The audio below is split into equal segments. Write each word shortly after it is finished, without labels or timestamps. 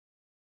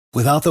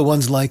Without the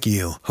ones like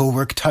you, who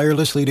work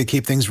tirelessly to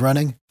keep things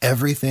running,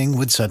 everything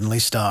would suddenly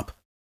stop.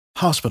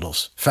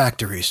 Hospitals,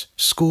 factories,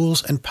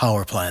 schools, and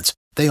power plants,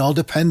 they all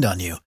depend on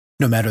you.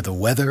 No matter the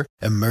weather,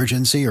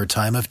 emergency, or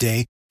time of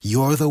day,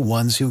 you're the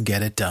ones who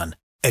get it done.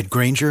 At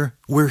Grainger,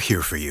 we're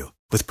here for you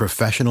with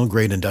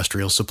professional-grade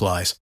industrial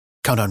supplies.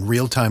 Count on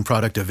real-time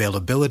product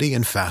availability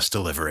and fast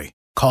delivery.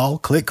 Call,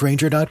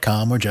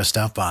 clickgrainger.com, or just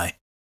stop by.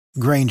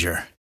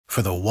 Grainger,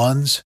 for the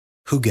ones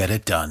who get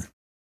it done.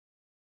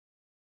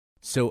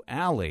 So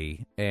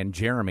Allie and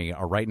Jeremy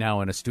are right now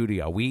in a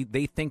studio.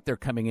 They think they're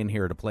coming in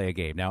here to play a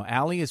game. Now,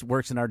 Allie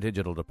works in our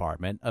digital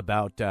department.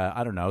 About,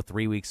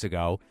 3 weeks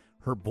ago,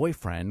 her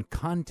boyfriend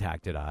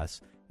contacted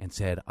us and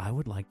said, I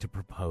would like to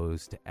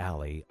propose to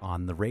Allie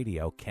on the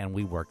radio. Can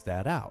we work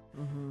that out?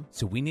 Mm-hmm.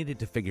 So we needed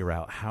to figure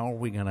out how are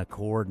we going to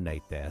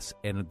coordinate this.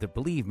 And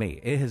believe me,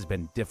 it has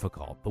been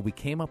difficult, but we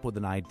came up with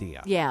an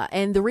idea. Yeah,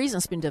 and the reason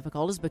it's been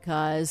difficult is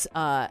because,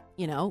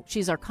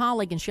 she's our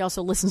colleague and she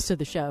also listens to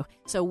the show.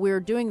 So we're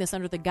doing this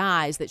under the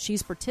guise that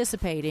she's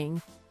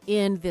participating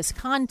in this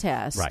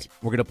contest. Right.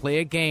 We're going to play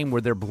a game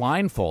where they're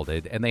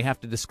blindfolded and they have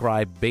to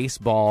describe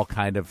baseball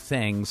kind of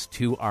things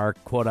to our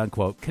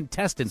quote-unquote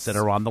contestants that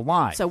are on the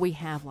line. So we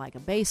have like a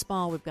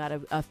baseball. We've got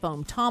a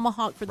foam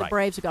tomahawk for the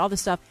Braves. We've got all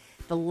this stuff.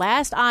 The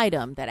last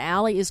item that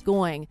Allie is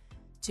going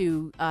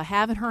to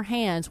have in her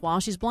hands while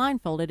she's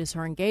blindfolded is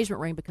her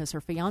engagement ring because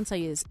her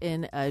fiancé is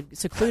in a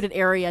secluded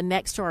area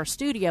next to our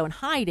studio and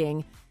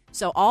hiding.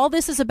 So all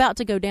this is about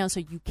to go down,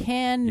 so you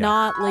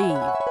cannot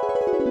leave.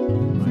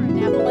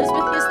 Now, if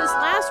Elizabeth gets this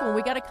last one,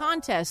 we got a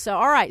contest. So,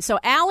 all right. So,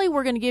 Allie,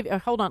 we're going to give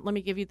hold on. Let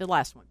me give you the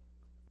last one.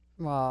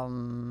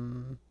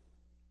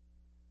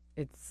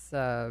 It's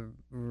a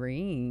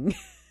ring.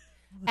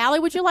 Allie,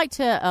 would you like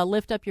to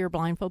lift up your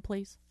blindfold,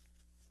 please?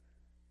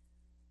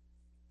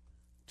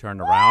 Turn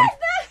around.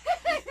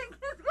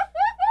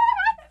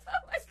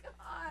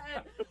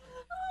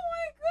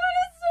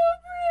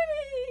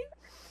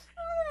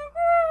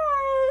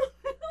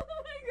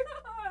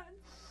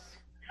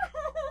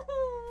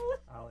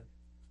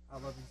 I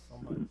love you so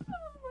much. Oh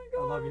my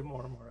God. I love you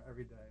more and more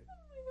every day. Oh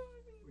my God.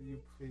 Will you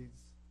please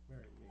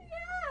marry me? Yes.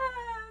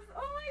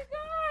 Oh my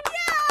God.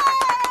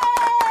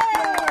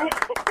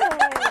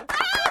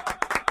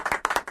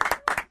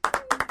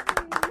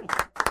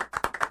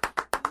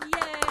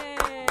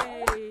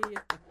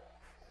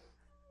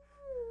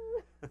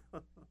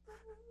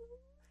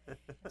 Yay.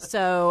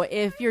 So,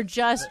 if you're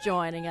just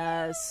joining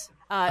us,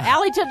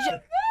 Allie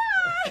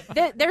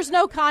there's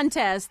no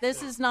contest.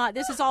 This is all.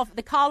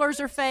 The collars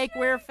are fake.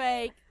 We're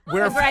fake.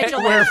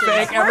 Congratulations. We're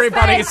fake.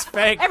 Everybody's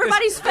fake.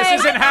 Everybody's fake. This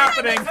isn't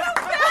happening. All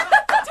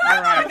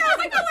right.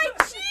 I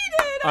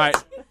cheated. All right.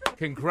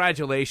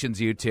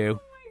 Congratulations, you two.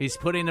 He's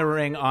putting the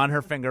ring on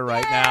her finger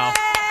right now.